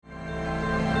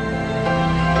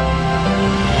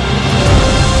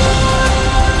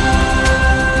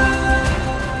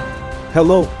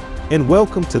Hello, and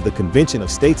welcome to the Convention of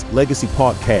States Legacy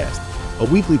Podcast, a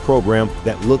weekly program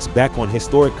that looks back on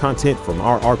historic content from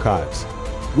our archives.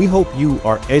 We hope you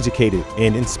are educated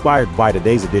and inspired by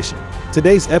today's edition.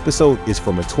 Today's episode is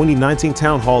from a 2019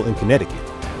 town hall in Connecticut.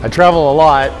 I travel a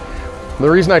lot. The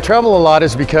reason I travel a lot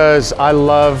is because I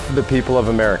love the people of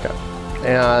America.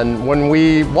 And when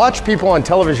we watch people on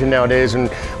television nowadays, and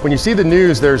when you see the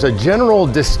news, there's a general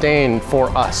disdain for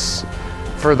us,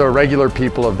 for the regular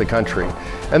people of the country.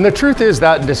 And the truth is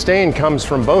that disdain comes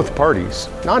from both parties.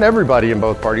 Not everybody in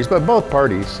both parties, but both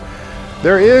parties.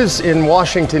 There is in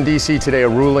Washington, D.C. today a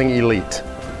ruling elite.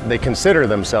 They consider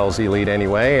themselves elite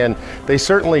anyway, and they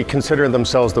certainly consider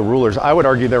themselves the rulers. I would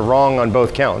argue they're wrong on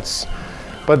both counts.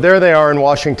 But there they are in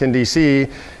Washington, D.C.,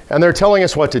 and they're telling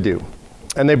us what to do.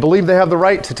 And they believe they have the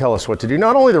right to tell us what to do.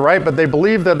 Not only the right, but they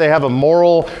believe that they have a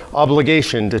moral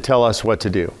obligation to tell us what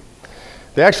to do.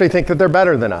 They actually think that they're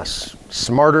better than us,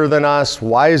 smarter than us,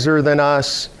 wiser than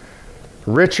us,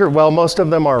 richer. Well, most of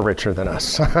them are richer than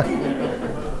us.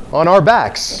 On our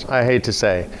backs, I hate to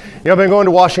say. You know, I've been going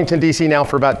to Washington, D.C. now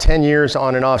for about 10 years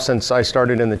on and off since I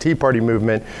started in the Tea Party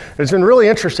movement. It's been really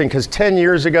interesting because 10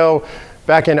 years ago,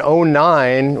 back in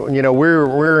 2009, you know,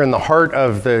 we're in the heart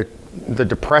of the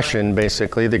Depression,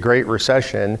 basically, the Great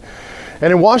Recession.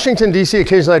 And in Washington, D.C.,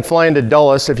 occasionally I'd fly into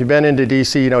Dulles. If you've been into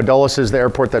D.C., you know, Dulles is the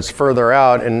airport that's further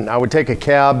out. And I would take a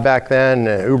cab back then,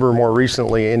 Uber more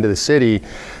recently, into the city.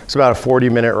 It's about a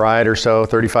 40-minute ride or so,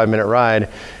 35-minute ride.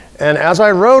 And as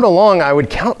I rode along, I would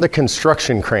count the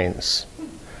construction cranes.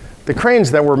 The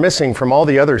cranes that were missing from all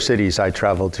the other cities I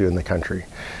traveled to in the country,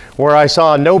 where I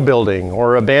saw no building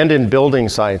or abandoned building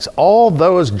sites. All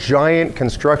those giant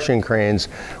construction cranes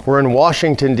were in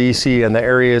Washington, D.C. and the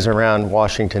areas around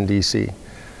Washington, D.C.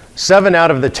 7 out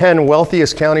of the 10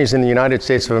 wealthiest counties in the United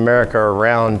States of America are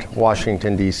around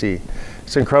Washington, D.C.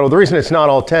 It's incredible. The reason it's not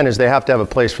all 10 is they have to have a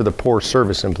place for the poor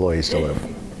service employees to live.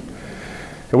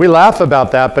 And we laugh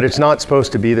about that, but it's not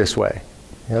supposed to be this way.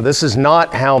 You know, this is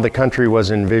not how the country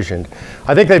was envisioned.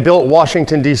 I think they built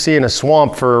Washington, D.C. in a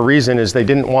swamp for a reason, is they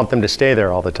didn't want them to stay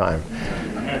there all the time.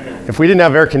 If we didn't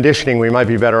have air conditioning, we might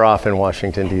be better off in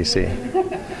Washington, D.C.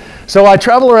 So I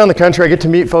travel around the country, I get to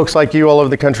meet folks like you all over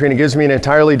the country, and it gives me an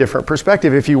entirely different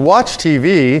perspective. If you watch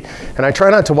TV, and I try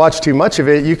not to watch too much of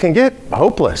it, you can get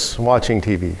hopeless watching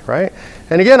TV, right?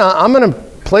 And again, I'm going to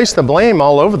place the blame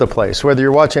all over the place, whether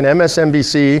you're watching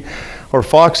MSNBC or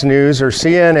Fox News or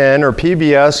CNN or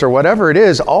PBS or whatever it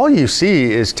is, all you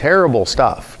see is terrible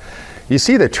stuff. You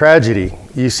see the tragedy,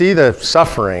 you see the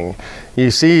suffering,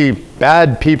 you see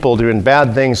bad people doing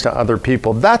bad things to other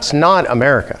people. That's not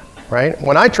America, right?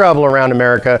 When I travel around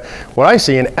America, what I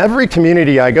see in every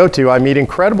community I go to, I meet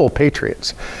incredible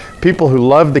patriots. People who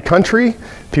love the country,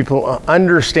 people who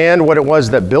understand what it was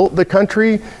that built the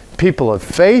country, people of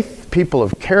faith, people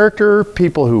of character,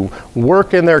 people who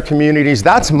work in their communities.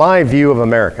 That's my view of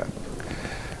America.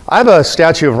 I have a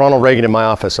statue of Ronald Reagan in my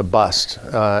office, a bust,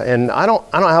 and I don't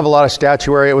have a lot of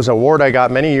statuary. It was an award I got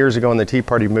many years ago in the Tea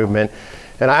Party movement,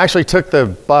 and I actually took the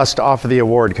bust off of the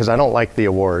award because I don't like the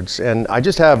awards, and I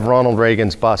just have Ronald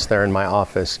Reagan's bust there in my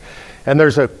office. And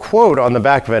there's a quote on the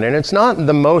back of it, and it's not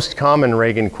the most common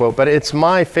Reagan quote, but it's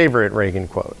my favorite Reagan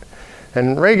quote.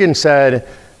 And Reagan said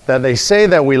that they say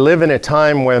that we live in a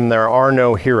time when there are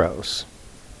no heroes,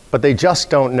 but they just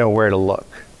don't know where to look.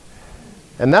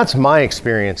 And that's my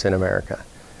experience in America.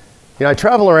 You know, I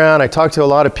travel around, I talk to a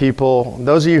lot of people.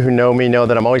 Those of you who know me know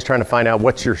that I'm always trying to find out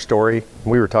what's your story.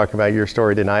 We were talking about your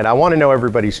story tonight. I want to know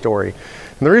everybody's story.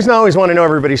 And the reason I always want to know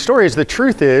everybody's story is the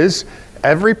truth is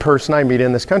every person I meet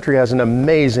in this country has an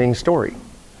amazing story.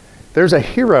 There's a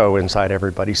hero inside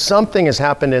everybody. Something has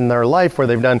happened in their life where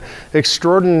they've done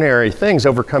extraordinary things,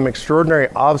 overcome extraordinary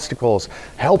obstacles,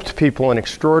 helped people in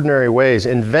extraordinary ways,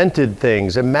 invented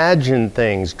things, imagined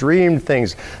things, dreamed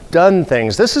things, done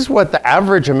things. This is what the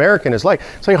average American is like.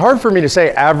 It's like hard for me to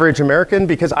say average American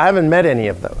because I haven't met any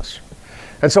of those.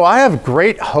 And so I have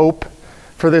great hope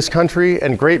for this country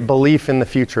and great belief in the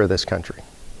future of this country.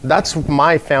 That's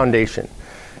my foundation.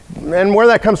 And where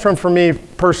that comes from for me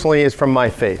personally is from my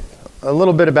faith. A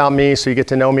little bit about me so you get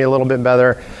to know me a little bit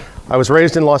better. I was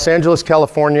raised in Los Angeles,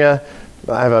 California.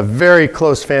 I have a very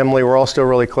close family. We're all still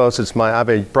really close. I have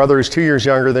a brother who's 2 years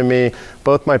younger than me.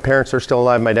 Both my parents are still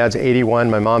alive. My dad's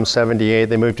 81, my mom's 78.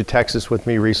 They moved to Texas with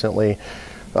me recently.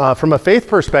 From a faith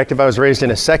perspective, I was raised in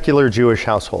a secular Jewish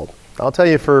household. I'll tell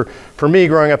you, for me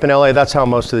growing up in LA, that's how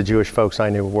most of the Jewish folks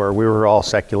I knew were. We were all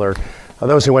secular.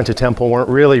 Those who went to temple weren't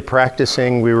really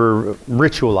practicing. We were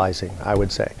ritualizing, I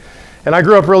would say. And I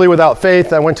grew up really without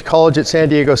faith. I went to college at San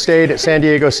Diego State. At San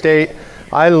Diego State,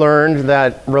 I learned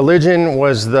that religion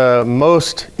was the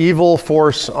most evil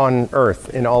force on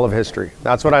earth in all of history.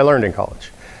 That's what I learned in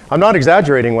college. I'm not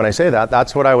exaggerating when I say that.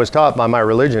 That's what I was taught by my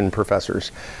religion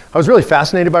professors. I was really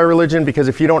fascinated by religion because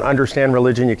if you don't understand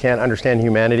religion, you can't understand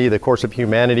humanity. The course of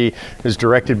humanity is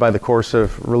directed by the course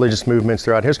of religious movements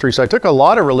throughout history. So I took a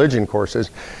lot of religion courses.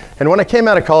 And when I came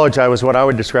out of college, I was what I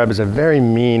would describe as a very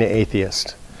mean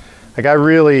atheist. Like, I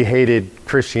really hated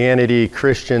Christianity,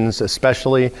 Christians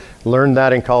especially. Learned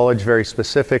that in college very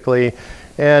specifically.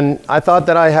 And I thought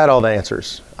that I had all the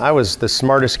answers. I was the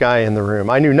smartest guy in the room.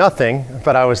 I knew nothing,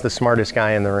 but I was the smartest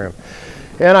guy in the room.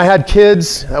 And I had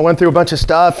kids. I went through a bunch of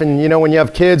stuff. And you know, when you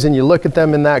have kids and you look at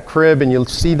them in that crib and you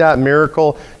see that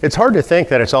miracle, it's hard to think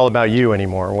that it's all about you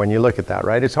anymore when you look at that,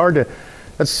 right? It's hard to,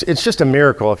 it's just a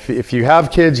miracle. If you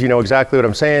have kids, you know exactly what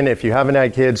I'm saying. If you haven't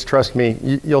had kids, trust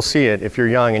me, you'll see it. If you're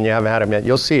young and you haven't had them yet,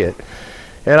 you'll see it.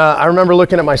 And I remember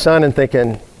looking at my son and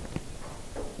thinking,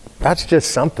 that's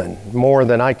just something more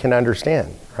than I can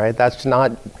understand, right? That's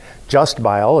not just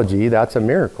biology, that's a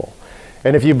miracle.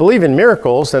 And if you believe in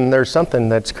miracles, then there's something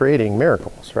that's creating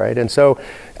miracles, right? And so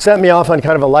it set me off on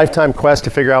kind of a lifetime quest to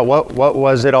figure out what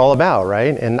was it all about,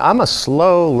 right? And I'm a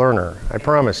slow learner, I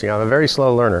promise you, I'm a very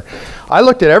slow learner. I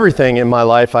looked at everything in my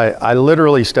life. I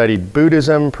literally studied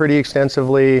Buddhism pretty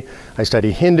extensively. I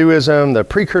studied Hinduism, the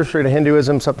precursor to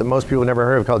Hinduism, something most people never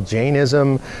heard of called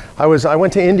Jainism. I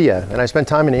went to India and I spent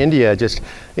time in India.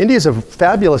 India is a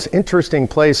fabulous, interesting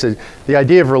place. The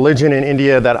idea of religion in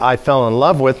India that I fell in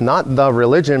love with, not the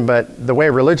religion, but the way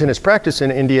religion is practiced in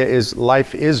India is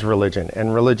life is religion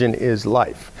and religion is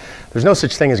life. There's no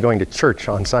such thing as going to church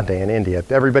on Sunday in India.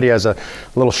 Everybody has a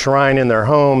little shrine in their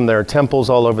home. There are temples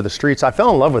all over the streets. I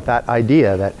fell in love with that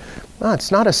idea that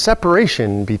it's not a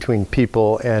separation between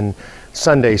people and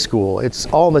Sunday school. It's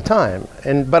all the time.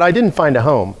 But I didn't find a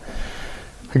home.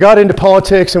 I got into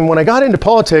politics, and when I got into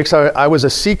politics, I was a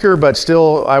seeker, but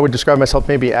still I would describe myself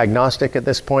maybe agnostic at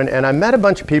this point. And I met a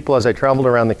bunch of people as I traveled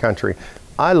around the country.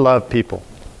 I love people.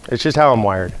 It's just how I'm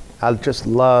wired. I just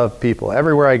love people.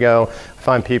 Everywhere I go, I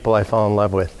find people I fall in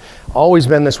love with. Always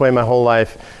been this way my whole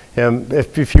life.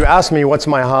 If you ask me what's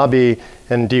my hobby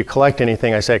and do you collect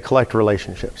anything, I say collect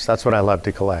relationships. That's what I love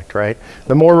to collect, right?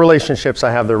 The more relationships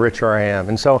I have, the richer I am.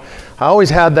 And so I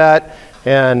always had that.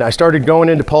 And I started going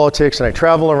into politics, and I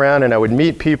travel around and I would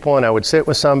meet people and I would sit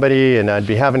with somebody and I'd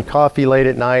be having coffee late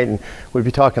at night and we'd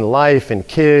be talking life and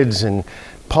kids and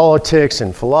politics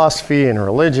and philosophy and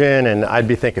religion, and I'd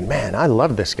be thinking, man, I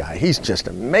love this guy. He's just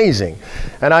amazing.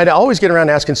 And I'd always get around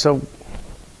asking, so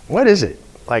what is it?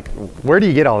 Like, where do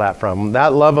you get all that from?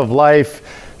 That love of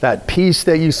life, that peace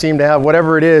that you seem to have,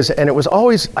 whatever it is. And it was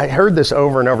always, I heard this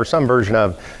over and over, some version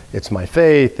of, it's my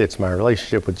faith, it's my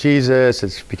relationship with Jesus,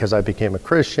 it's because I became a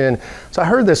Christian. So I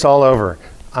heard this all over.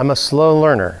 I'm a slow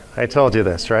learner. I told you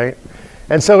this, right?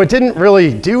 And so it didn't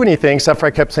really do anything, except for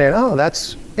I kept saying, oh,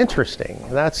 that's interesting.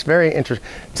 That's very interesting.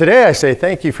 Today I say,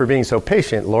 thank you for being so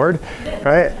patient, Lord,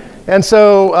 right? And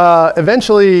so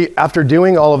eventually, after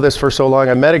doing all of this for so long,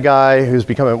 I met a guy who's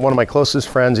become one of my closest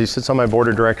friends. He sits on my board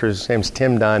of directors. His name's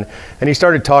Tim Dunn. And he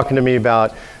started talking to me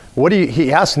about,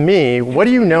 he asked me, what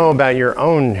do you know about your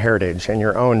own heritage and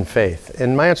your own faith?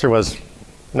 And my answer was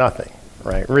nothing,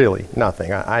 right? Really,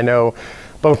 nothing. I know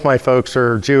both my folks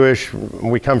are Jewish.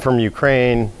 We come from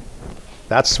Ukraine.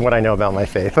 That's what I know about my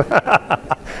faith.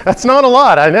 That's not a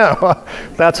lot, I know.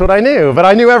 That's what I knew, but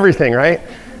I knew everything, right?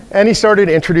 And he started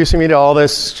introducing me to all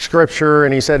this scripture,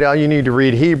 and he said, oh, you need to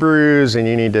read Hebrews, and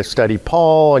you need to study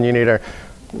Paul, and you need to...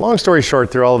 Long story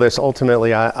short, through all this,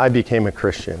 ultimately, I became a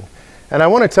Christian. And I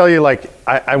want to tell you, like,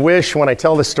 I wish when I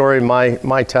tell this story,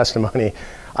 my testimony,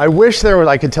 I wish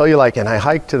I could tell you, and I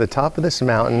hiked to the top of this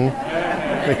mountain,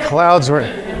 the clouds were...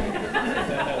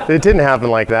 It didn't happen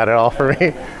like that at all for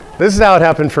me. This is how it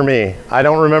happened for me. I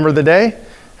don't remember the day.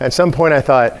 At some point I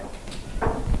thought,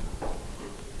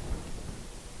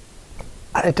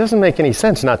 it doesn't make any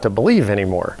sense not to believe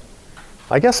anymore.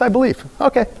 I guess I believe.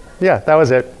 Okay, yeah, that was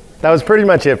it. That was pretty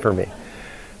much it for me.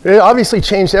 It obviously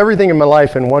changed everything in my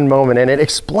life in one moment, and it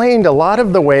explained a lot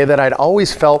of the way that I'd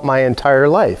always felt my entire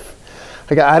life.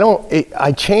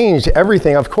 I changed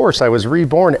everything. Of course, I was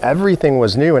reborn. Everything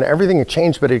was new, and everything had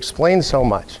changed, but it explained so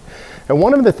much. And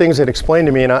one of the things that explained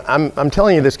to me, and I'm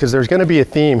telling you this because there's going to be a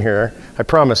theme here. I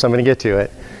promise I'm going to get to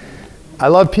it. I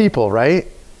love people, right?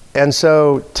 And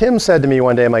so Tim said to me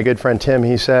one day, my good friend Tim,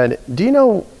 he said, do you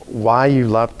know why you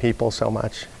love people so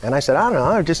much? And I said, I don't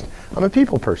know. I'm a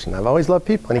people person. I've always loved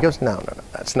people. And he goes, no,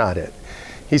 that's not it.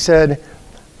 He said,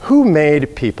 who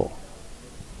made people?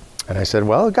 And I said,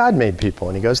 well, God made people.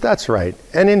 And he goes, that's right.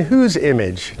 And in whose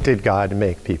image did God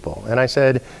make people? And I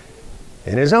said,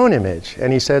 in his own image.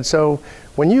 And he said, so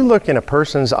when you look in a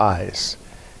person's eyes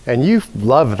and you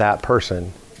love that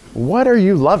person, what are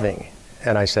you loving?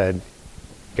 And I said,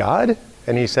 God?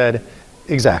 And he said,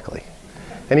 exactly.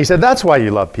 And he said, that's why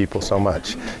you love people so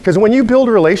much. Because when you build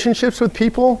relationships with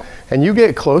people and you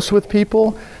get close with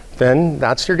people, then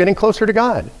you're getting closer to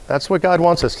God. That's what God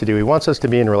wants us to do. He wants us to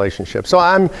be in relationships. So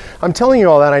I'm telling you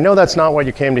all that. I know that's not what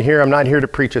you came to hear. I'm not here to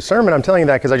preach a sermon. I'm telling you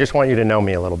that because I just want you to know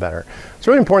me a little better. It's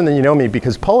really important that you know me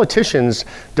because politicians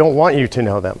don't want you to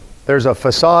know them. There's a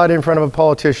facade in front of a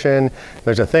politician.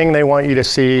 There's a thing they want you to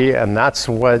see, and that's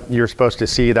what you're supposed to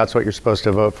see. That's what you're supposed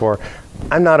to vote for.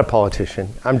 I'm not a politician.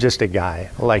 I'm just a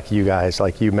guy like you guys,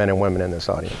 like you men and women in this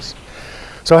audience.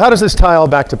 So how does this tie all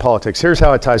back to politics? Here's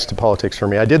how it ties to politics for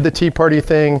me. I did the Tea Party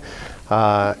thing.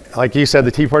 Like you said,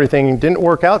 the Tea Party thing didn't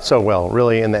work out so well,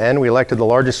 really, in the end. We elected the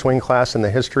largest swing class in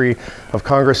the history of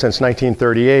Congress since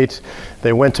 1938.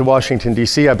 They went to Washington,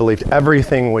 D.C. I believed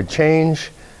everything would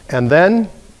change. And then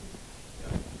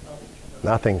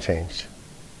nothing changed.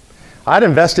 I'd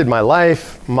invested my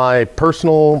life, my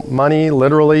personal money,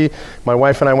 literally. My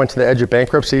wife and I went to the edge of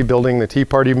bankruptcy building the Tea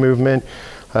Party movement,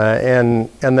 and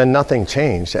then nothing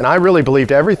changed. And I really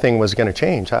believed everything was going to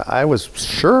change. I was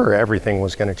sure everything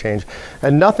was going to change,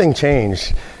 and nothing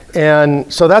changed.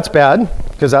 And so that's bad,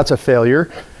 because that's a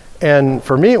failure. And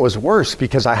for me, it was worse,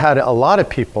 because I had a lot of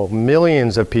people,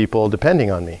 millions of people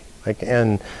depending on me,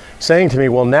 and saying to me,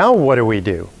 well, now what do we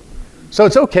do? So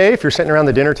it's okay if you're sitting around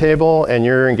the dinner table and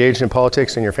you're engaged in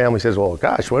politics and your family says, well,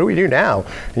 gosh, what do we do now?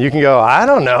 And you can go, I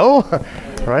don't know,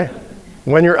 right?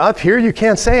 When you're up here, you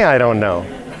can't say, I don't know.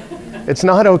 It's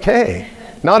not okay.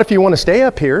 Not if you want to stay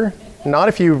up here, not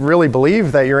if you really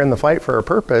believe that you're in the fight for a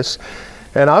purpose.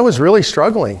 And I was really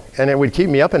struggling, and it would keep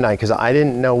me up at night because I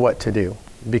didn't know what to do.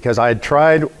 Because I'd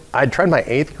tried my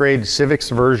 8th grade civics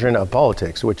version of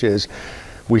politics, which is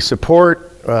we support,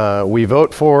 we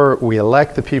vote for, we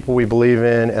elect the people we believe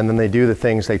in, and then they do the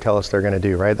things they tell us they're going to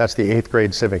do, right? That's the 8th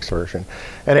grade civics version.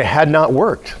 And it had not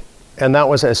worked. And that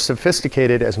was as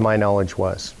sophisticated as my knowledge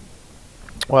was.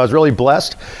 Well, I was really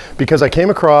blessed because I came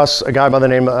across a guy by the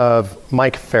name of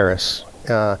Mike Ferris.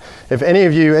 If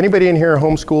anybody in here are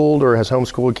homeschooled or has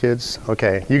homeschooled kids?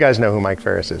 Okay, you guys know who Mike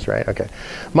Ferris is, right? Okay.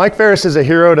 Mike Ferris is a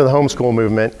hero to the homeschool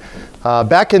movement.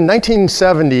 Back in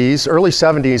 1970s, early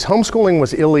 70s, homeschooling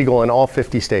was illegal in all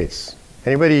 50 states.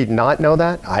 Anybody not know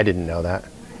that? I didn't know that.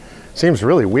 Seems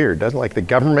really weird, doesn't it? Like the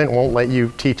government won't let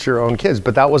you teach your own kids,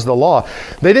 but that was the law.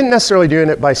 They didn't necessarily do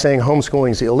it by saying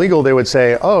homeschooling is illegal. They would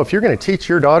say, oh, if you're going to teach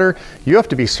your daughter, you have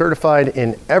to be certified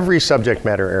in every subject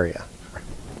matter area.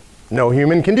 No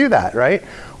human can do that, right?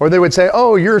 Or they would say,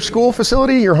 oh, your school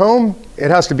facility, your home, it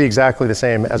has to be exactly the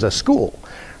same as a school,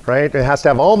 right? It has to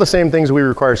have all the same things we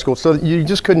require school. So you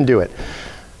just couldn't do it.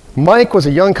 Mike was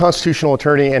a young constitutional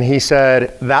attorney, and he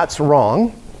said, that's wrong,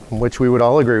 which we would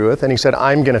all agree with. And he said,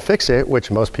 I'm going to fix it, which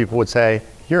most people would say,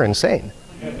 you're insane.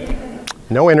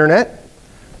 No internet,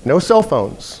 no cell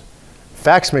phones.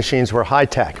 Fax machines were high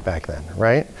tech back then,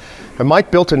 right? And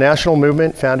Mike built a national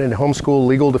movement, founded Homeschool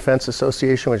Legal Defense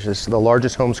Association, which is the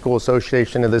largest homeschool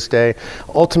association of this day.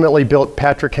 Ultimately built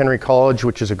Patrick Henry College,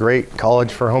 which is a great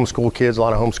college for homeschool kids. A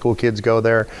lot of homeschool kids go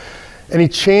there. And he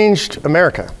changed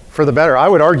America for the better. I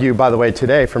would argue, by the way,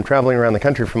 today, from traveling around the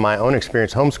country, from my own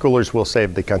experience, homeschoolers will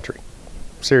save the country.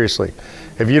 Seriously.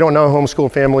 If you don't know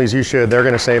homeschool families, you should. They're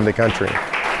going to save the country.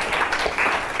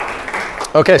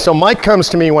 Okay, so Mike comes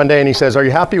to me one day and he says, are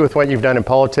you happy with what you've done in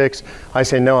politics? I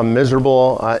say, no, I'm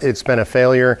miserable. It's been a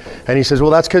failure. And he says, well,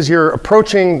 that's because you're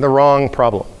approaching the wrong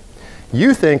problem.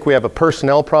 You think we have a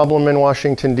personnel problem in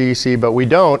Washington, D.C., but we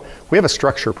don't. We have a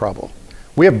structure problem.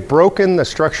 We have broken the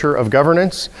structure of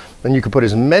governance, and you can put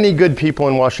as many good people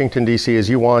in Washington, D.C. as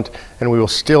you want, and we will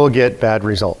still get bad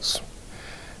results.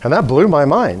 And that blew my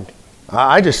mind.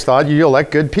 I just thought you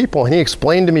elect good people. And he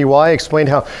explained to me why, explained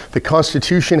how the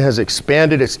Constitution has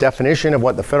expanded its definition of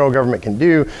what the federal government can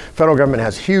do. Federal government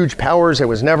has huge powers it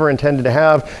was never intended to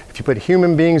have. If you put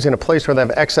human beings in a place where they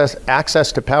have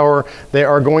access to power, they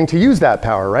are going to use that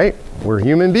power, right? We're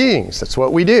human beings. That's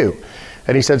what we do.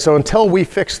 And he said, so until we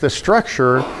fix the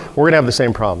structure, we're going to have the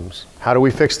same problems. How do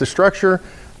we fix the structure?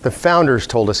 The founders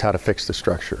told us how to fix the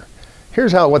structure.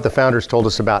 Here's what the founders told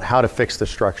us about how to fix the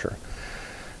structure.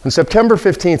 On September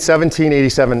 15th,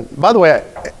 1787, by the way,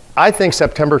 I think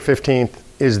September 15th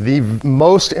is the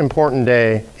most important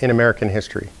day in American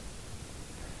history.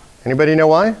 Anybody know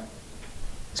why?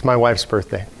 It's my wife's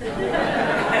birthday.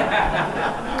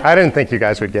 I didn't think you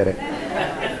guys would get it.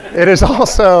 It is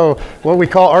also what we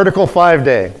call Article 5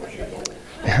 Day.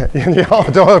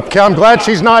 I'm glad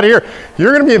she's not here.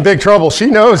 You're going to be in big trouble. She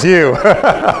knows you.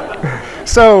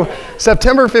 So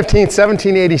September 15th,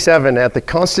 1787, at the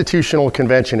Constitutional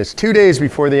Convention. It's 2 days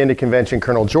before the end of convention.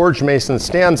 Colonel George Mason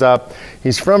stands up.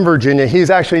 He's from Virginia.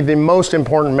 He's actually the most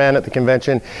important man at the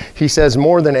convention. He says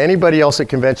more than anybody else at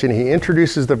convention. He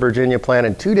introduces the Virginia plan,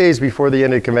 and 2 days before the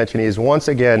end of convention, he is once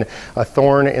again a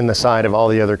thorn in the side of all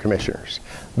the other commissioners.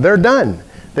 They're done.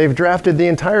 They've drafted the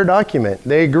entire document.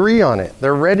 They agree on it.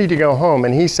 They're ready to go home,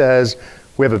 and he says,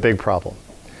 we have a big problem.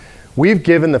 We've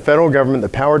given the federal government the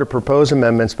power to propose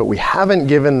amendments, but we haven't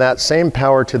given that same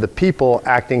power to the people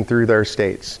acting through their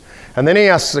states. And then he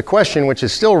asks a question which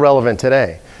is still relevant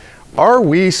today. Are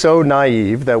we so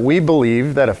naive that we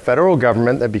believe that a federal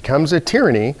government that becomes a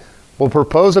tyranny will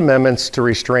propose amendments to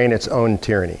restrain its own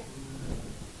tyranny?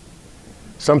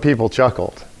 Some people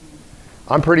chuckled.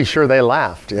 I'm pretty sure they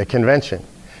laughed at convention.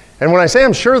 And when I say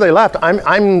I'm sure they laughed,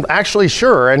 I'm actually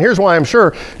sure. And here's why I'm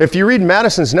sure. If you read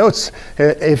Madison's notes,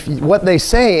 if what they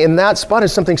say in that spot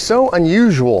is something so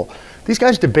unusual. These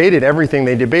guys debated everything.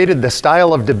 They debated the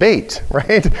style of debate,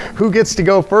 right? Who gets to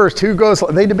go first? Who goes?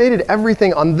 They debated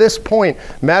everything on this point.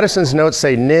 Madison's notes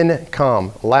say nin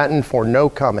com, Latin for no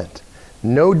comment,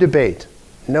 no debate,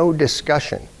 no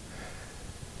discussion.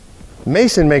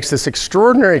 Mason makes this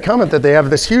extraordinary comment that they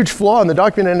have this huge flaw in the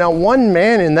document, and not one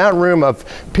man in that room of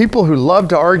people who love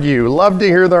to argue, love to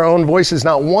hear their own voices,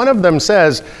 not one of them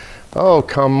says, oh,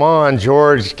 come on,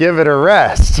 George, give it a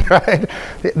rest, right?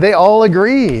 They all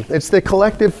agree. It's the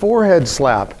collective forehead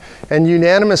slap. And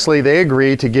unanimously, they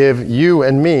agree to give you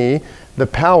and me the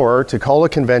power to call a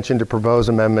convention to propose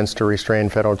amendments to restrain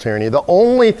federal tyranny. The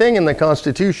only thing in the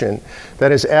Constitution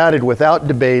that is added without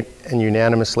debate and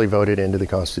unanimously voted into the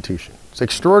Constitution. It's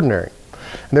extraordinary.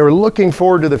 And they were looking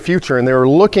forward to the future, and they were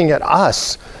looking at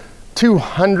us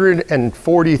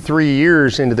 243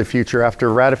 years into the future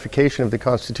after ratification of the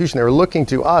Constitution. They were looking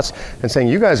to us and saying,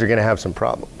 you guys are going to have some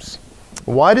problems.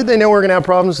 Why did they know we were going to have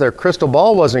problems? Their crystal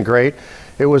ball wasn't great.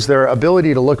 It was their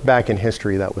ability to look back in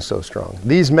history that was so strong.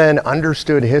 These men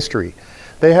understood history.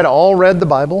 They had all read the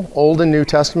Bible, Old and New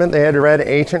Testament. They had read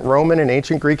ancient Roman and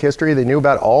ancient Greek history. They knew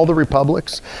about all the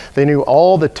republics. They knew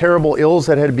all the terrible ills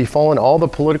that had befallen all the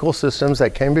political systems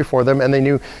that came before them, and they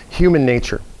knew human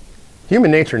nature.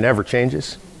 Human nature never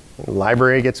changes. The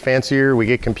library gets fancier, we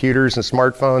get computers and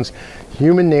smartphones.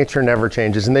 Human nature never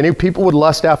changes. And they knew people would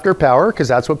lust after power, because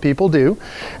that's what people do.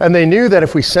 And they knew that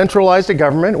if we centralized a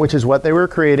government, which is what they were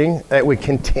creating, that would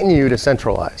continue to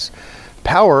centralize.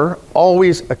 Power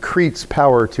always accretes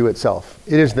power to itself.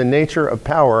 It is the nature of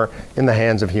power in the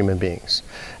hands of human beings.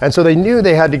 And so they knew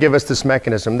they had to give us this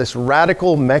mechanism, this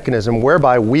radical mechanism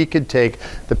whereby we could take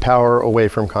the power away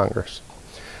from Congress.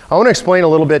 I want to explain a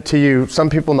little bit to you. Some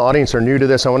people in the audience are new to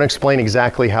this. I want to explain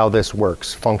exactly how this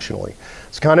works functionally.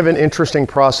 It's kind of an interesting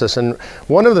process. And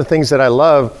one of the things that I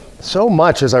love so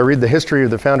much as I read the history of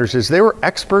the founders is they were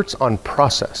experts on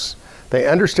process. They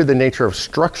understood the nature of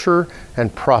structure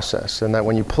and process, and that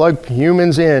when you plug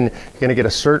humans in, you're going to get a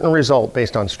certain result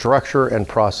based on structure and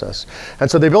process.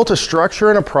 And so they built a structure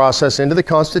and a process into the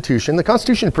Constitution. The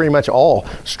Constitution is pretty much all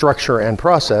structure and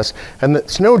process, and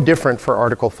it's no different for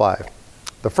Article 5.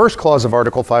 The first clause of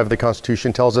Article 5 of the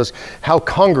Constitution tells us how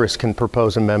Congress can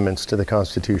propose amendments to the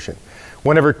Constitution.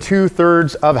 Whenever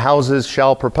 2/3 of houses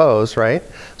shall propose, right?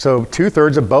 So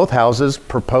 2/3 of both houses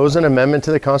propose an amendment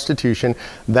to the Constitution,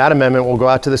 that amendment will go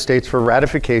out to the states for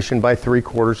ratification by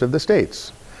 3/4 of the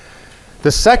states.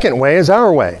 The second way is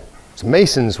our way. It's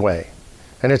Mason's way.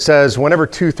 And it says, whenever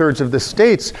 2/3 of the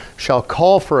states shall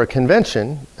call for a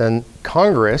convention, then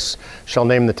Congress shall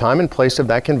name the time and place of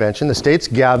that convention. The states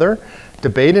gather,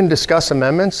 debate and discuss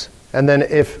amendments, and then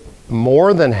if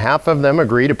more than half of them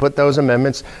agree to put those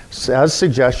amendments as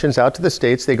suggestions out to the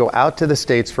states, they go out to the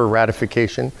states for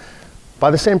ratification by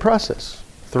the same process.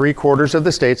 3/4 of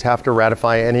the states have to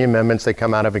ratify any amendments that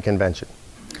come out of a convention.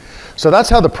 So that's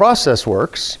how the process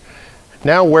works.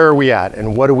 Now, where are we at,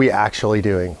 and what are we actually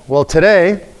doing? Well,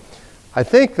 today, I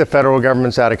think the federal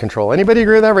government's out of control. Anybody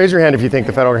agree with that? Raise your hand if you think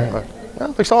the federal government,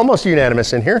 well, it's almost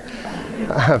unanimous in here.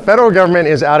 Federal government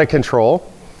is out of control,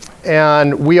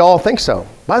 and we all think so.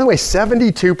 By the way,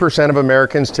 72% of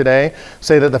Americans today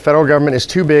say that the federal government is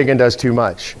too big and does too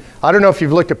much. I don't know if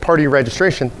you've looked at party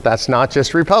registration. That's not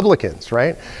just Republicans,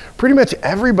 right? Pretty much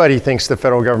everybody thinks the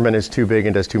federal government is too big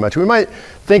and does too much. We might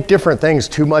think different things,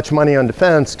 too much money on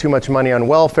defense, too much money on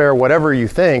welfare, whatever you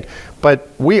think, but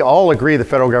we all agree the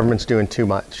federal government's doing too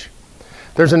much.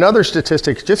 There's another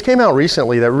statistic, just came out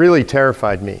recently, that really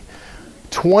terrified me.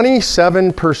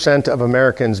 27% of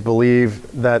Americans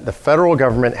believe that the federal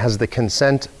government has the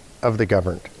consent of the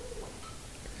governed.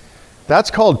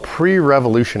 That's called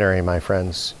pre-revolutionary, my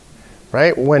friends.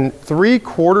 right? When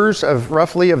 3/4 of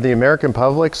roughly of the American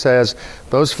public says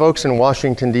those folks in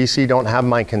Washington, D.C. don't have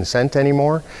my consent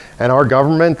anymore, and our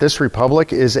government, this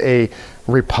republic, is a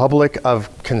republic of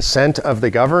consent of the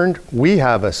governed, we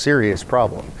have a serious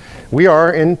problem. We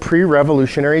are in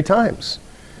pre-revolutionary times.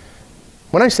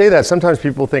 When I say that, sometimes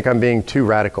people think I'm being too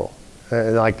radical.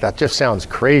 Like that just sounds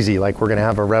crazy, like we're going to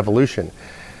have a revolution.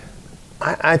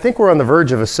 I think we're on the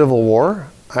verge of a civil war.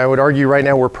 I would argue right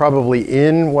now we're probably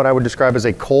in what I would describe as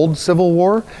a cold civil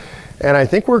war. And I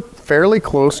think we're fairly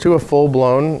close to a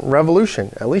full-blown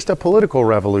revolution, at least a political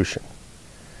revolution.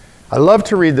 I love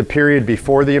to read the period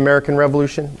before the American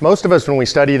Revolution. Most of us, when we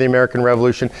study the American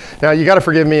Revolution, now you got to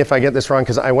forgive me if I get this wrong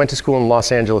because I went to school in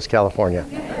Los Angeles, California.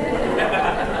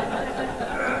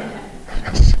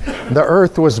 The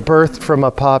earth was birthed from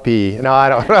a poppy. No, I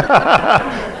don't.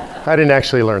 I didn't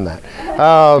actually learn that.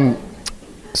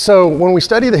 So when we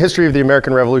study the history of the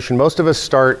American Revolution, most of us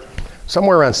start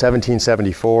somewhere around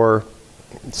 1774,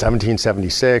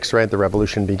 1776, right? The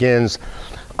revolution begins.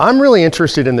 I'm really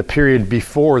interested in the period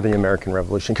before the American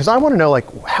Revolution because I want to know, like,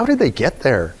 how did they get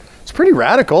there? It's pretty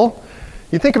radical.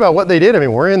 You think about what they did. I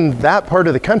mean, we're in that part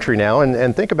of the country now,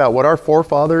 and think about what our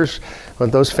forefathers,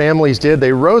 what those families did.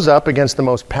 They rose up against the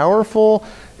most powerful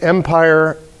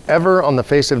empire ever on the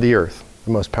face of the earth.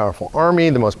 The most powerful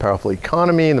army, the most powerful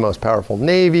economy, the most powerful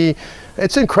navy.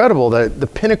 It's incredible that the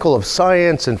pinnacle of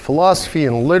science and philosophy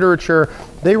and literature,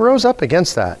 they rose up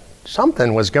against that.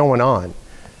 Something was going on.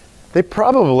 They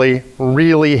probably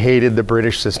really hated the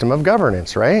British system of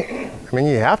governance, right? I mean,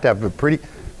 you have to have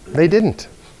they didn't.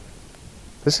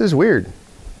 This is weird.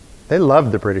 They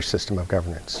loved the British system of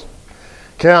governance.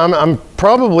 Okay, I'm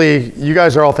probably, you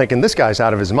guys are all thinking, this guy's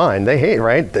out of his mind. They hate,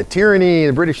 right? The tyranny,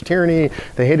 the British tyranny.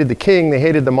 They hated the king. They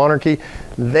hated the monarchy.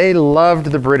 They loved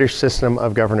the British system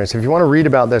of governance. If you want to read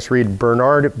about this, read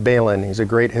Bernard Bailyn. He's a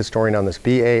great historian on this,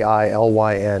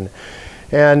 B-A-I-L-Y-N.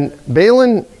 And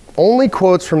Bailyn only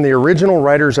quotes from the original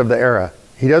writers of the era.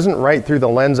 He doesn't write through the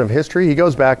lens of history. He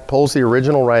goes back, pulls the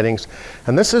original writings,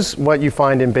 and this is what you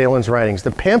find in Bailyn's writings.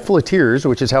 The pamphleteers,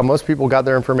 which is how most people got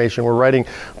their information, were writing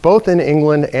both in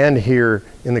England and here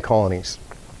in the colonies.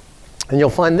 And you'll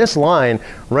find this line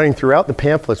running throughout the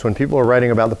pamphlets when people are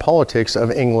writing about the politics of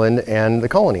England and the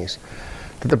colonies.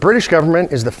 That the British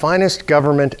government is the finest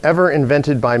government ever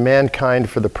invented by mankind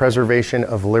for the preservation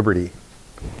of liberty.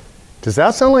 Does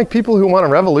that sound like people who want a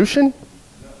revolution?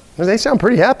 They sound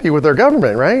pretty happy with their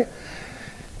government, right?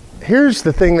 Here's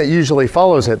the thing that usually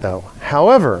follows it, though.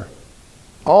 However,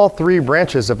 all three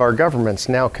branches of our governments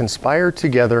now conspire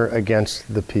together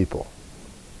against the people.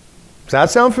 Does that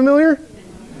sound familiar?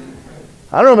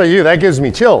 I don't know about you, that gives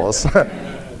me chills.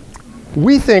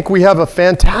 We think we have a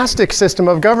fantastic system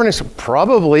of governance,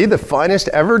 probably the finest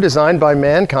ever designed by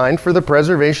mankind for the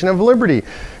preservation of liberty.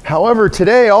 However,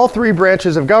 today, all three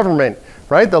branches of government,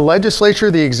 right? The legislature,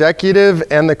 the executive,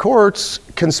 and the courts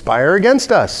conspire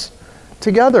against us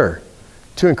together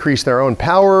to increase their own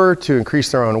power, to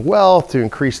increase their own wealth, to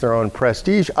increase their own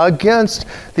prestige against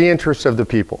the interests of the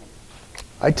people.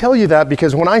 I tell you that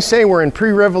because when I say we're in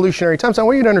pre-revolutionary times, I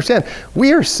want you to understand,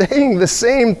 we are saying the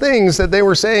same things that they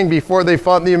were saying before they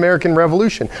fought the American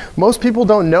Revolution. Most people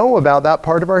don't know about that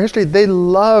part of our history. They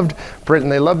loved Britain.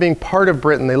 They loved being part of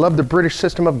Britain. They loved the British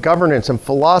system of governance and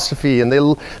philosophy, and they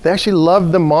actually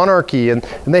loved the monarchy, and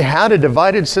they had a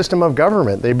divided system of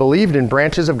government. They believed in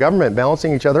branches of government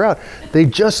balancing each other out. They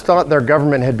just thought their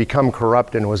government had become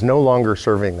corrupt and was no longer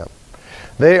serving them.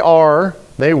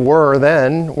 They were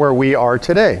then where we are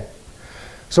today.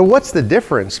 So what's the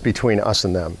difference between us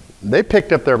and them? They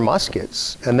picked up their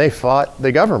muskets and they fought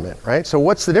the government, right? So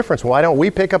what's the difference? Why don't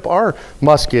we pick up our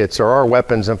muskets or our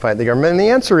weapons and fight the government? And the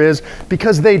answer is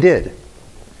because they did.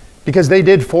 Because they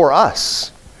did for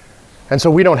us. And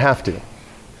so we don't have to.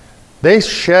 They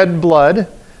shed blood,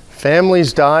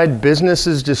 families died,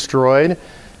 businesses destroyed,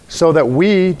 so that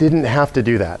we didn't have to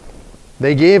do that.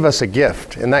 They gave us a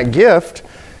gift, and that gift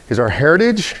is our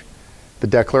heritage, the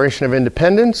Declaration of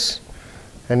Independence,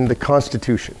 and the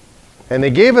Constitution. And they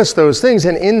gave us those things,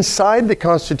 and inside the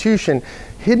Constitution,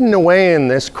 hidden away in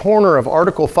this corner of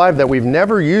Article 5 that we've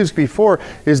never used before,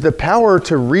 is the power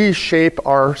to reshape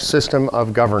our system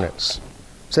of governance.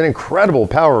 It's an incredible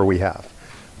power we have.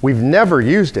 We've never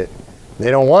used it.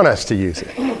 They don't want us to use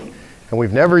it. And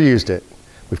we've never used it.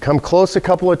 We've come close a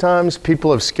couple of times,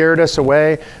 people have scared us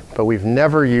away, but we've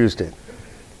never used it.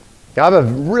 I have a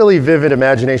really vivid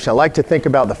imagination. I like to think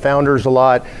about the founders a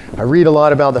lot. I read a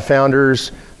lot about the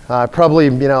founders. Probably,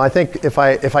 I think if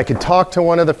I could talk to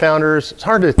one of the founders, it's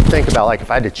hard to think about, like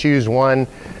if I had to choose one.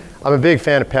 I'm a big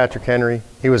fan of Patrick Henry.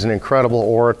 He was an incredible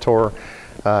orator.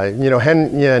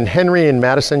 And Henry and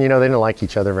Madison, they didn't like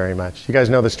each other very much. You guys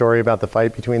know the story about the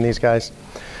fight between these guys?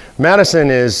 Madison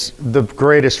is the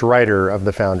greatest writer of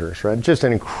the founders, right? Just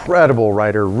an incredible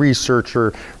writer,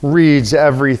 researcher, reads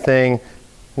everything.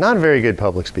 Not a very good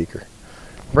public speaker.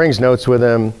 Brings notes with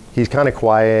him. He's kind of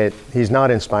quiet. He's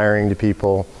not inspiring to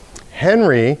people.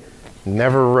 Henry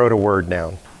never wrote a word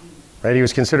down. Right? He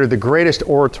was considered the greatest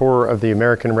orator of the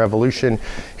American Revolution.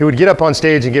 He would get up on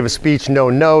stage and give a speech, no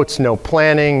notes, no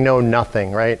planning, no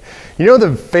nothing, right? You know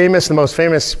the most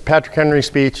famous Patrick Henry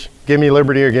speech? Give me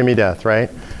liberty or give me death,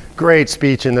 right? Great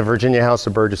speech in the Virginia House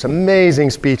of Burgess. Amazing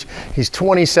speech. He's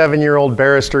 27-year-old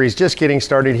barrister. He's just getting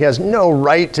started. He has no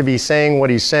right to be saying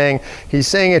what he's saying. He's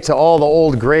saying it to all the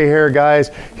old gray hair guys.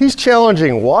 He's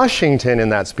challenging Washington in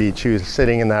that speech, who's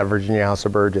sitting in that Virginia House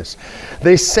of Burgess.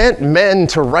 They sent men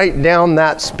to write down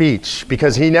that speech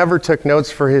because he never took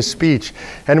notes for his speech.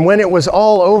 And when it was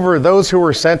all over, those who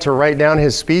were sent to write down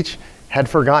his speech had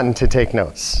forgotten to take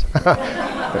notes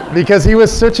because he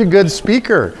was such a good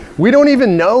speaker. We don't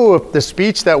even know if the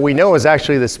speech that we know is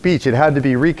actually the speech. It had to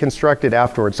be reconstructed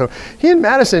afterwards. So he and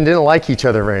Madison didn't like each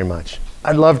other very much.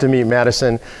 I'd love to meet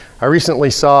Madison. I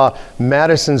recently saw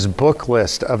Madison's book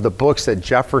list of the books that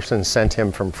Jefferson sent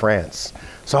him from France.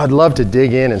 So I'd love to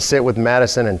dig in and sit with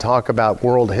Madison and talk about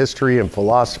world history and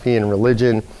philosophy and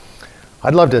religion.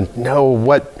 I'd love to know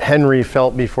what Henry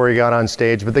felt before he got on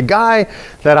stage. But the guy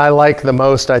that I like the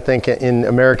most, I think, in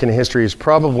American history is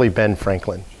probably Ben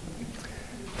Franklin.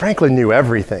 Franklin knew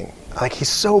everything. Like, he's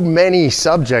so many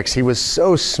subjects. He was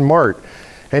so smart.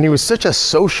 And he was such a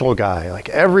social guy. Like,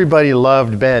 everybody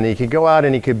loved Ben. He could go out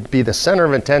and he could be the center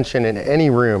of attention in any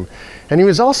room. And he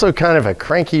was also kind of a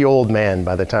cranky old man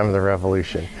by the time of the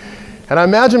Revolution. And I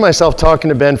imagine myself talking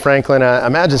to Ben Franklin. I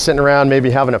imagine sitting around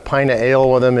maybe having a pint of ale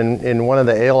with him in one of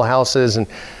the ale houses and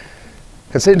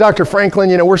say, Dr.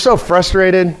 Franklin, we're so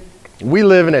frustrated. We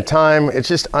live in a time, it's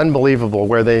just unbelievable,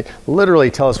 where they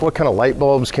literally tell us what kind of light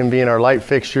bulbs can be in our light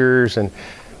fixtures. And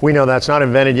we know that's not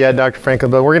invented yet, Dr.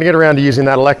 Franklin, but we're going to get around to using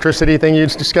that electricity thing you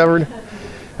just discovered.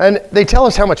 And they tell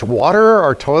us how much water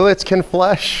our toilets can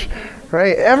flush,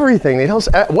 right? Everything. They tell us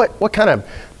what kind of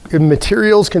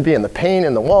materials can be in the paint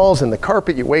and the walls and the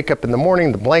carpet you wake up in the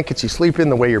morning, the blankets you sleep in,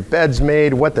 the way your bed's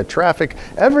made, what the traffic,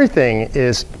 everything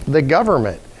is the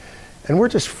government. And we're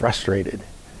just frustrated.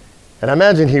 And I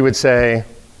imagine he would say,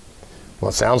 well,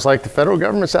 it sounds like the federal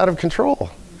government's out of control.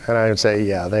 And I would say,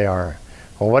 yeah, they are.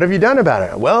 Well, what have you done about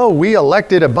it? Well, we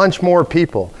elected a bunch more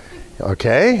people.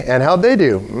 Okay, and how'd they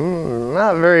do?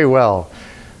 Not very well.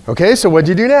 Okay, so what'd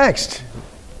you do next?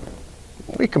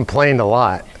 We complained a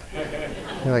lot.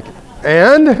 You're like,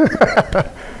 and?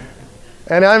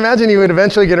 And I imagine he would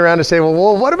eventually get around to say,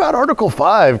 well, what about Article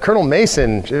 5? Colonel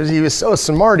Mason, he was so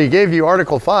smart, he gave you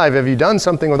Article 5. Have you done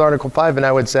something with Article 5? And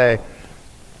I would say,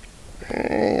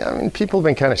 people have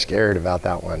been kind of scared about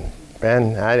that one,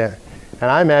 Ben. And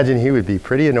I imagine he would be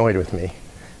pretty annoyed with me.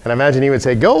 And I imagine he would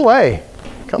say, go away.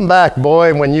 Come back,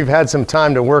 boy, when you've had some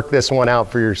time to work this one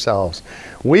out for yourselves.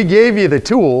 We gave you the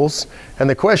tools, and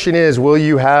the question is, will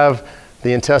you have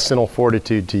the intestinal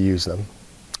fortitude to use them?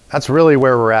 That's really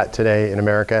where we're at today in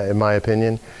America, in my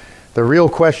opinion. The real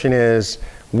question is,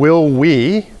 will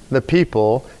we, the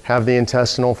people, have the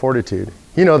intestinal fortitude?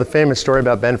 You know the famous story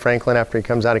about Ben Franklin after he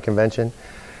comes out of convention,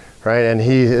 right? And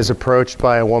he is approached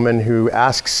by a woman who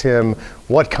asks him,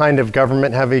 what kind of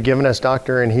government have you given us,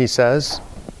 doctor? And he says,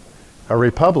 a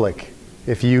republic,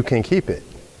 if you can keep it.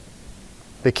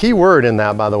 The key word in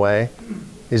that, by the way,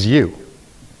 is you.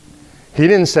 He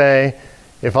didn't say,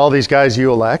 if all these guys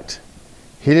you elect.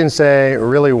 He didn't say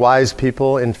really wise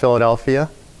people in Philadelphia.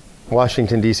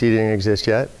 Washington, D.C. didn't exist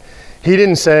yet. He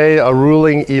didn't say a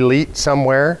ruling elite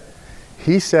somewhere.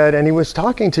 He said, and he was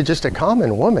talking to just a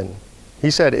common woman.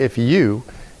 He said, if you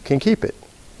can keep it.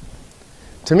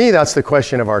 To me, that's the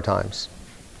question of our times.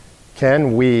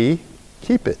 Can we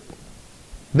keep it?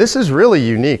 This is really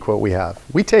unique, what we have.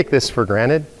 We take this for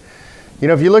granted.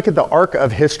 If you look at the arc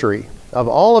of history, of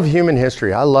all of human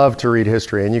history, I love to read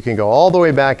history, and you can go all the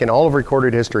way back in all of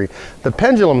recorded history. The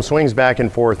pendulum swings back and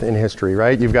forth in history,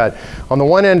 right? You've got, on the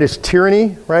one end is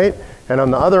tyranny, right? And on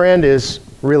the other end is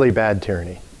really bad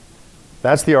tyranny.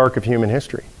 That's the arc of human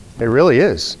history. It really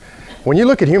is. When you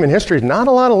look at human history, there's not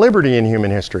a lot of liberty in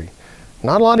human history.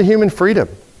 Not a lot of human freedom.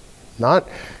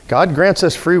 God grants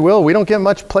us free will. We don't get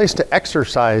much place to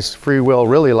exercise free will,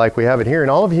 really, like we have it here in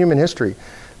all of human history.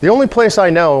 The only place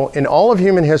I know in all of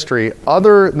human history,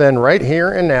 other than right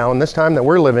here and now, in this time that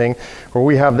we're living, where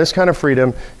we have this kind of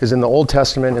freedom, is in the Old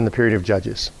Testament in the period of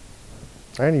Judges.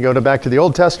 Right? You go back to the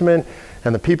Old Testament,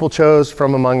 and the people chose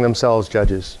from among themselves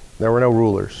judges. There were no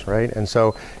rulers, right?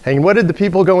 And what did the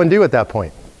people go and do at that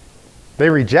point? They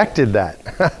rejected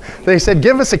that. They said,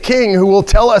 give us a king who will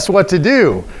tell us what to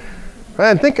do.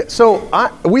 And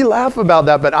we laugh about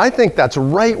that, but I think that's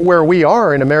right where we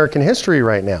are in American history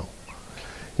right now.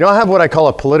 I have what I call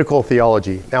a political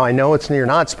theology. Now, I know you're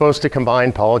not supposed to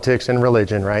combine politics and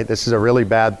religion, right? This is a really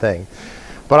bad thing.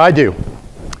 But I do.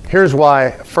 Here's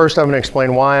why. First, I'm going to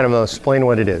explain why, and I'm going to explain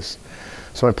what it is.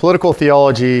 So my political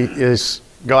theology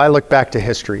I look back to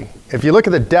history. If you look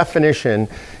at the definition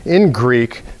in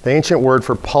Greek, the ancient word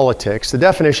for politics, the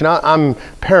definition, I'm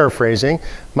paraphrasing,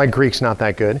 my Greek's not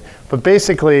that good, but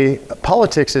basically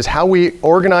politics is how we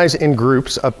organize in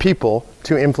groups of people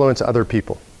to influence other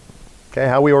people. Okay,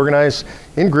 how we organize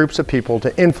in groups of people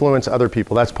to influence other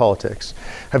people, that's politics.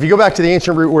 If you go back to the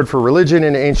ancient root word for religion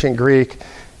in ancient Greek,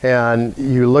 and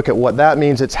you look at what that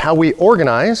means, it's how we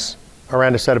organize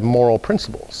around a set of moral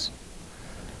principles.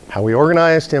 How we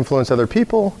organize to influence other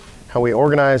people, how we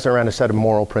organize around a set of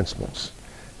moral principles.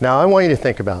 Now, I want you to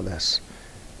think about this.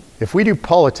 If we do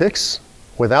politics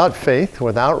without faith,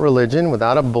 without religion,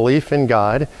 without a belief in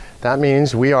God, that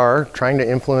means we are trying to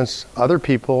influence other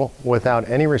people without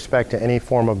any respect to any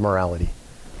form of morality.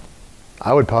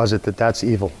 I would posit that that's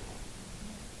evil.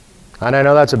 And I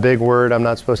know that's a big word. I'm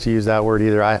not supposed to use that word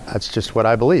either. That's just what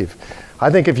I believe. I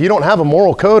think if you don't have a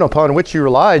moral code upon which you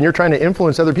rely and you're trying to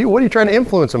influence other people, what are you trying to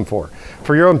influence them for?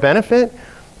 For your own benefit?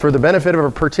 For the benefit of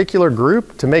a particular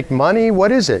group? To make money?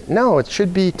 What is it? No, it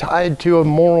should be tied to a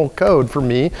moral code. For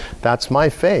me, that's my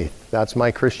faith. That's my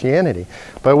Christianity.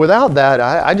 But without that,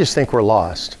 I just think we're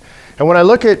lost. And when I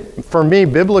look at, for me,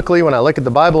 biblically, when I look at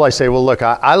the Bible, I say, well, look,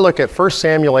 I look at 1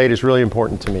 Samuel 8 is really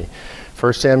important to me.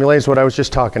 1 Samuel 8 is what I was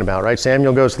just talking about, right?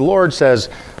 Samuel goes to the Lord, says,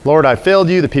 Lord, I failed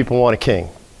you, the people want a king.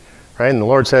 Right? And the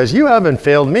Lord says, you haven't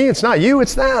failed me, it's not you,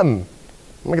 it's them.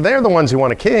 They're the ones who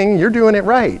want a king, you're doing it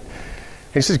right.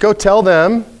 He says, go tell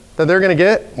them that they're going to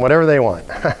get whatever they want.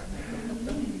 They're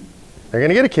going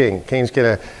to get a king. King's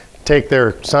going to take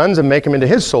their sons and make them into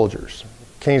his soldiers.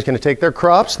 King's going to take their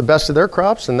crops, the best of their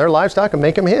crops and their livestock, and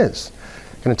make them his.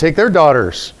 Going to take their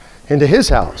daughters into his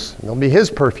house. They'll be his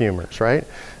perfumers, right?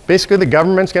 Basically, the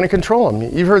government's going to control them.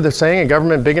 You've heard the saying, a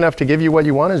government big enough to give you what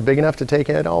you want is big enough to take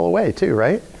it all away too,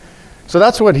 right? So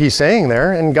that's what he's saying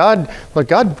there. And God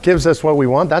gives us what we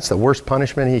want. That's the worst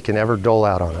punishment he can ever dole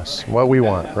out on us, what we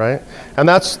want, right? And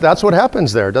that's what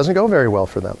happens there. It doesn't go very well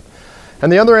for them. And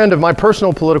the other end of my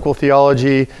personal political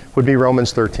theology would be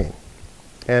Romans 13.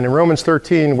 And in Romans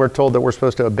 13, we're told that we're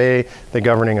supposed to obey the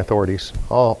governing authorities.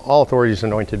 All authorities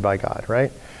anointed by God,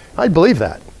 right? I believe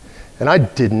that. And I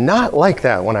did not like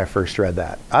that when I first read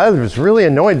that. I was really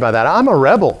annoyed by that. I'm a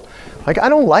rebel. I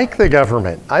don't like the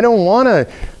government. I don't want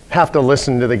to have to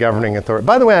listen to the governing authority.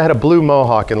 By the way, I had a blue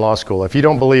mohawk in law school, if you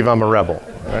don't believe I'm a rebel.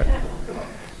 Right?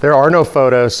 There are no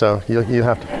photos, so you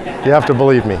have to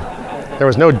believe me. There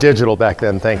was no digital back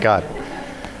then, thank God.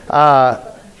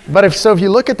 But if you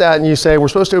look at that and you say, we're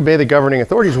supposed to obey the governing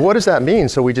authorities, what does that mean?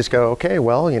 So we just go, okay,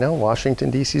 well, Washington,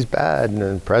 D.C.'s bad, and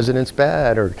the president's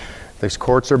bad, or these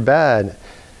courts are bad.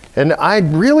 And I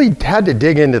really had to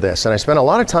dig into this, and I spent a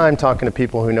lot of time talking to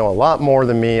people who know a lot more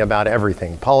than me about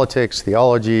everything, politics,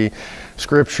 theology,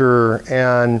 scripture,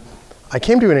 and I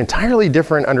came to an entirely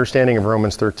different understanding of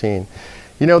Romans 13.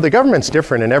 The government's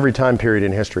different in every time period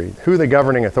in history. Who the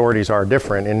governing authorities are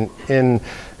different. In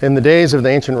the days of the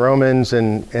ancient Romans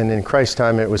and in Christ's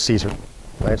time, it was Caesar.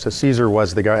 Right? So Caesar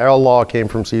was the guy. All law came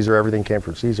from Caesar. Everything came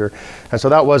from Caesar. And so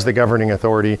that was the governing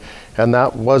authority, and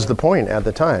that was the point at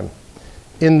the time.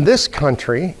 In this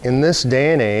country, in this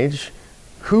day and age,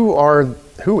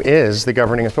 who is the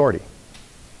governing authority?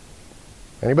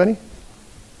 Anybody?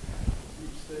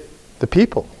 The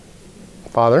people.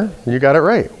 Father, you got it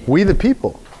right. We the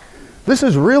people. This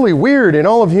is really weird in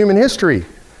all of human history.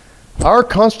 Our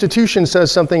Constitution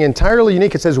says something entirely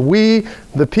unique. It says, we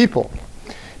the people.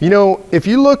 If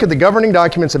you look at the governing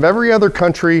documents of every other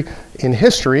country in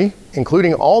history,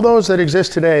 including all those that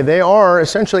exist today, they are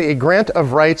essentially a grant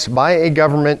of rights by a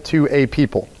government to a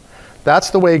people.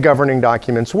 That's the way governing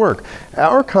documents work.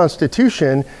 Our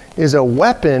Constitution is a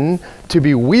weapon to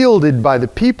be wielded by the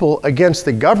people against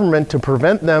the government to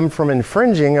prevent them from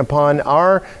infringing upon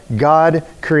our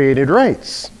God-created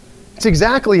rights. It's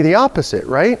exactly the opposite,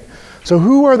 right? So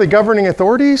who are the governing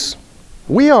authorities?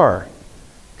 We are.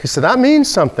 So that means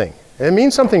something. It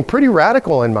means something pretty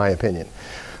radical in my opinion.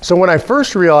 So when I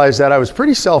first realized that, I was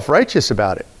pretty self-righteous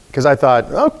about it because I thought,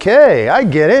 okay, I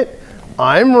get it.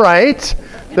 I'm right.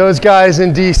 Those guys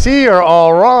in DC are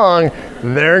all wrong.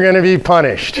 They're going to be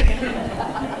punished.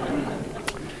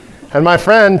 And my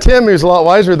friend Tim, who's a lot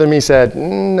wiser than me, said,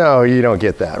 no, you don't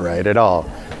get that right at all.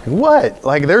 What?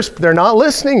 Like they're not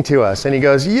listening to us. And he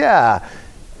goes, yeah,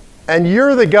 and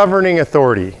you're the governing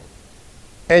authority.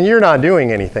 And you're not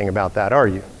doing anything about that, are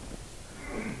you?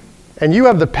 And you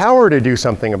have the power to do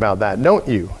something about that, don't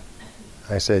you?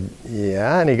 I said,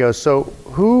 yeah. And he goes, so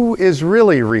who is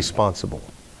really responsible?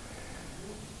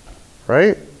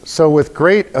 Right? So with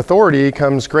great authority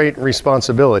comes great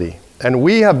responsibility. And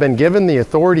we have been given the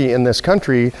authority in this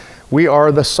country. We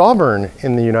are the sovereign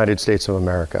in the United States of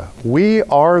America. We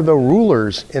are the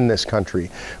rulers in this country.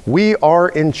 We are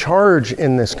in charge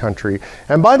in this country.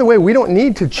 And by the way, we don't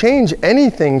need to change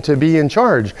anything to be in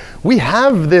charge. We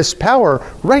have this power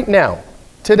right now,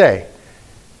 today.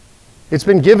 It's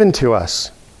been given to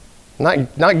us.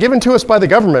 Not given to us by the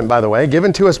government, by the way,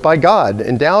 given to us by God,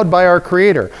 endowed by our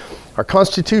Creator. Our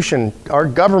Constitution, our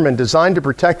government designed to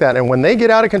protect that. And when they get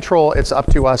out of control, it's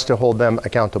up to us to hold them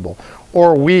accountable.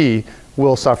 Or we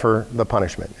will suffer the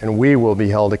punishment and we will be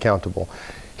held accountable.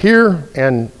 Here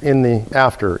and in the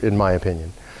after, in my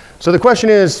opinion. So the question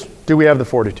is, do we have the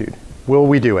fortitude? Will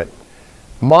we do it?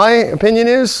 My opinion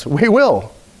is we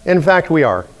will. In fact, we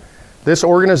are. This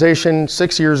organization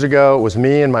 6 years ago was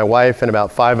me and my wife and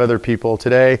about 5 other people.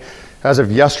 Today, as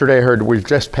of yesterday, I heard we've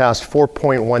just passed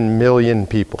 4.1 million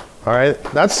people. All right,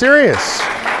 that's serious.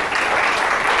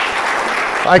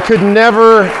 I could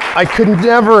never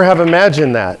have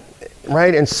imagined that,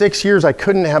 right? In 6 years, I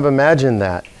couldn't have imagined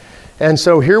that. And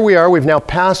so here we are, we've now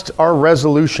passed our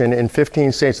resolution in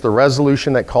 15 states. The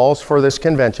resolution that calls for this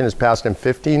convention is passed in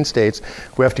 15 states.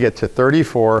 We have to get to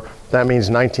 34, that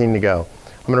means 19 to go.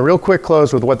 I'm going to real quick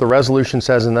close with what the resolution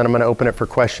says, and then I'm going to open it for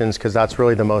questions because that's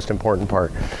really the most important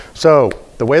part. So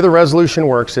the way the resolution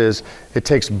works is it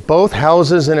takes both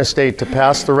houses in a state to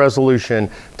pass the resolution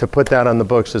to put that on the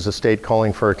books as a state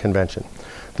calling for a convention.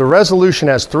 The resolution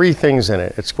has 3 things in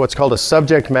it. It's what's called a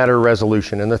subject matter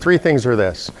resolution, and the 3 things are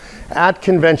this. At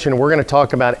convention, we're going to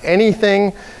talk about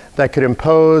anything that could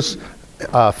impose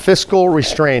fiscal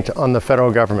restraint on the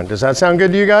federal government. Does that sound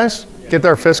good to you guys? Get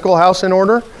their fiscal house in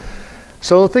order?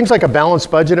 So things like a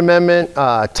balanced budget amendment,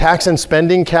 tax and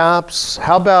spending caps.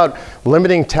 How about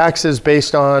limiting taxes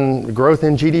based on growth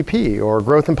in GDP or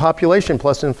growth in population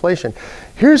plus inflation?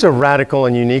 Here's a radical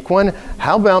and unique one.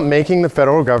 How about making the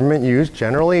federal government use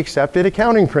generally accepted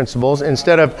accounting principles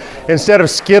instead of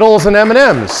Skittles and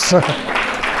M&Ms?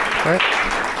 Right?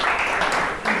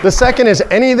 The second is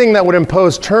anything that would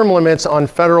impose term limits on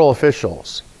federal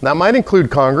officials. That might include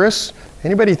Congress.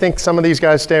 Anybody think some of these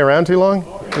guys stay around too long?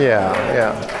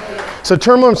 Yeah. So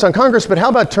term limits on Congress, but how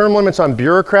about term limits on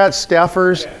bureaucrats,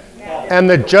 staffers, and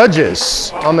the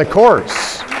judges on the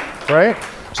courts, right?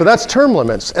 So that's term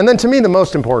limits. And then to me, the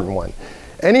most important one,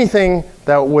 anything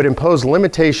that would impose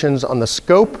limitations on the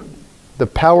scope, the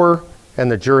power,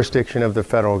 and the jurisdiction of the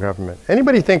federal government.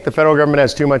 Anybody think the federal government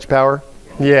has too much power?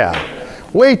 Yeah,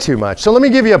 way too much. So let me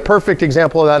give you a perfect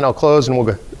example of that, and I'll close and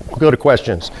we'll go to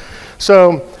questions.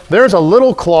 So there's a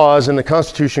little clause in the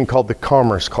Constitution called the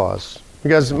Commerce Clause.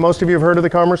 Most of you have heard of the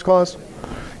Commerce Clause?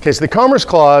 Okay, so the Commerce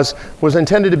Clause was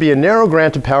intended to be a narrow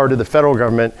grant of power to the federal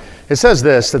government. It says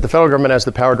this, that the federal government has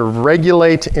the power to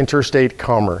regulate interstate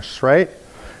commerce, right?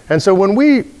 And so when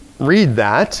we read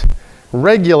that,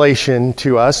 regulation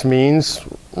to us means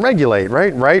regulate,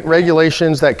 right? Right?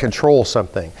 Regulations that control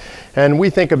something. And we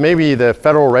think of maybe the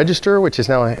Federal Register, which is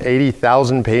now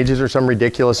 80,000 pages or some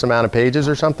ridiculous amount of pages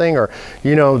or something, or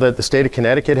you know that the state of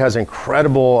Connecticut has an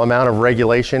incredible amount of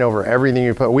regulation over everything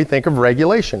you put. We think of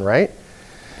regulation, right?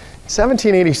 In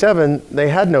 1787, they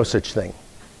had no such thing.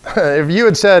 If you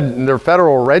had said the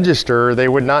Federal Register, they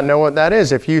would not know what that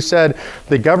is. If you said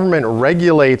the government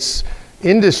regulates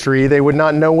industry, they would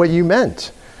not know what you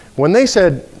meant. When they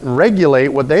said regulate,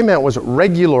 what they meant was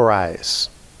regularize.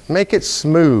 Make it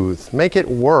smooth, make it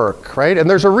work, right? And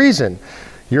there's a reason.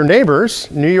 Your neighbors,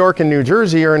 New York and New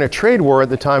Jersey, are in a trade war at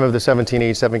the time of the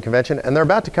 1787 convention, and they're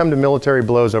about to come to military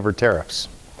blows over tariffs.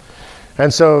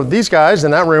 And so these guys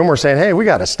in that room were saying, hey, we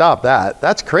got to stop that.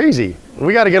 That's crazy.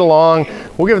 We got to get along.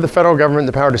 We'll give the federal government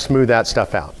the power to smooth that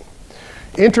stuff out.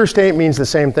 Interstate means the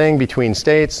same thing between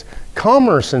states.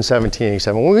 Commerce in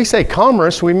 1787. When we say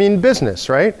commerce, we mean business,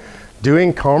 right?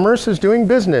 Doing commerce is doing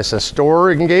business. A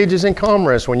store engages in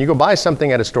commerce. When you go buy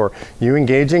something at a store, you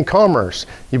engage in commerce.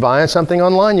 You buy something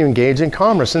online, you engage in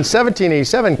commerce. In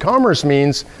 1787, commerce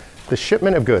means the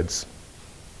shipment of goods.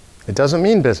 It doesn't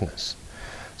mean business.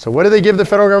 So what do they give the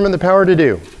federal government the power to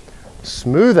do?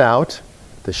 Smooth out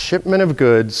the shipment of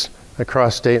goods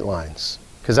across state lines.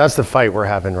 Because that's the fight we're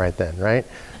having right then, right?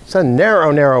 It's a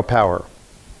narrow, narrow power.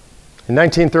 In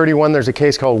 1931, there's a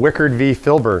case called Wickard v.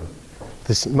 Filburn.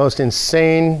 This most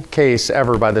insane case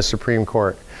ever by the Supreme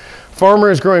Court.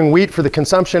 farmer is growing wheat for the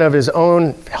consumption of his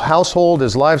own household,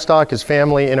 his livestock, his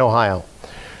family in Ohio.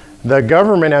 The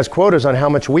government has quotas on how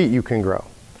much wheat you can grow.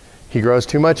 He grows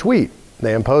too much wheat.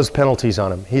 They impose penalties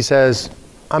on him. He says,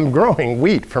 I'm growing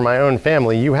wheat for my own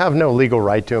family. You have no legal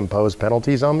right to impose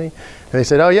penalties on me. And they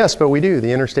said, oh yes, but we do,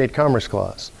 the Interstate Commerce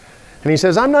Clause. And he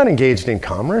says, I'm not engaged in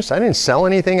commerce. I didn't sell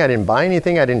anything. I didn't buy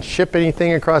anything. I didn't ship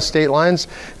anything across state lines.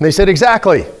 And they said,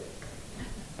 exactly.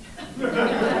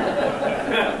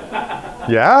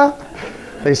 Yeah?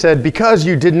 They said, because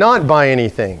you did not buy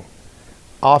anything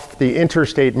off the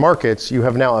interstate markets, you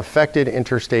have now affected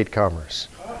interstate commerce.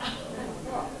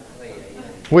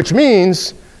 Which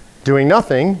means doing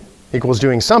nothing equals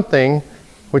doing something,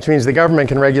 which means the government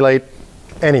can regulate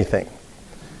anything.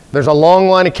 There's a long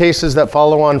line of cases that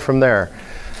follow on from there.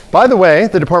 By the way,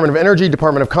 the Department of Energy,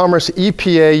 Department of Commerce,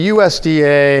 EPA,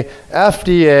 USDA,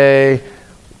 FDA,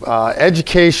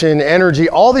 education, energy,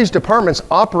 all these departments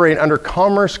operate under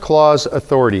Commerce Clause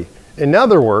authority. In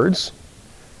other words,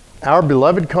 our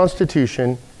beloved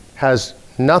Constitution has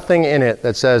nothing in it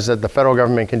that says that the federal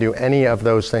government can do any of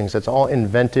those things. It's all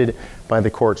invented by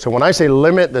the courts. So when I say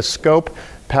limit the scope,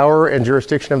 power, and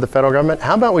jurisdiction of the federal government,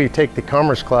 how about we take the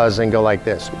Commerce Clause and go like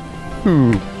this?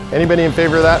 Anybody in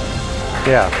favor of that?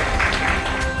 Yeah.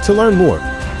 To learn more,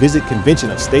 visit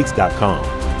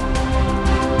conventionofstates.com.